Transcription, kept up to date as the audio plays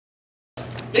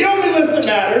The only list that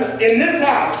matters in this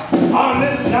house on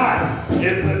this night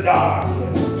is the dog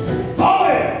list. All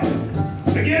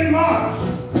in. Begin march.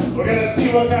 We're going to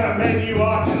see what kind of men you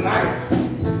are tonight.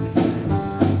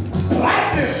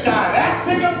 Like this time, that,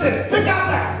 pick up this, pick up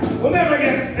that. We'll never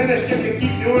get finished if you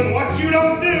keep doing what you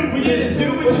don't do. We didn't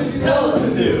do what you tell us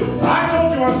to do. I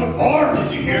told you once before.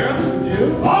 Did you hear him? Did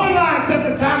you? All in line, step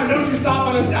at a time, and don't you stop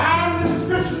on a dime. This is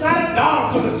Christmas night at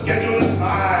dawn, so the schedule is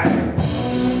mine.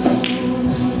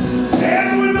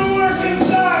 And when the work is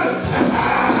done,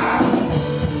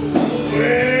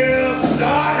 we'll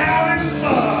start having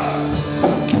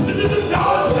fun. This is the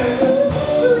dog list.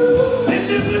 This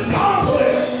is the dog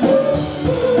list.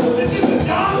 This is the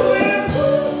dog list.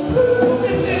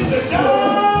 This is the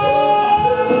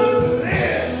dog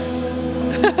list.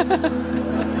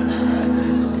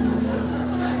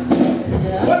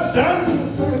 What, son? I'm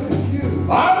sort of confused.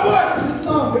 Bob, what? This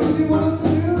song, what did you want us to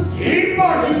do? Keep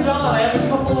marching. John, I have a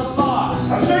couple of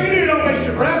thoughts. I'm sure you do. Don't waste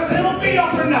your breath. It'll be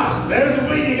up or not. There's a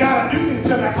way you gotta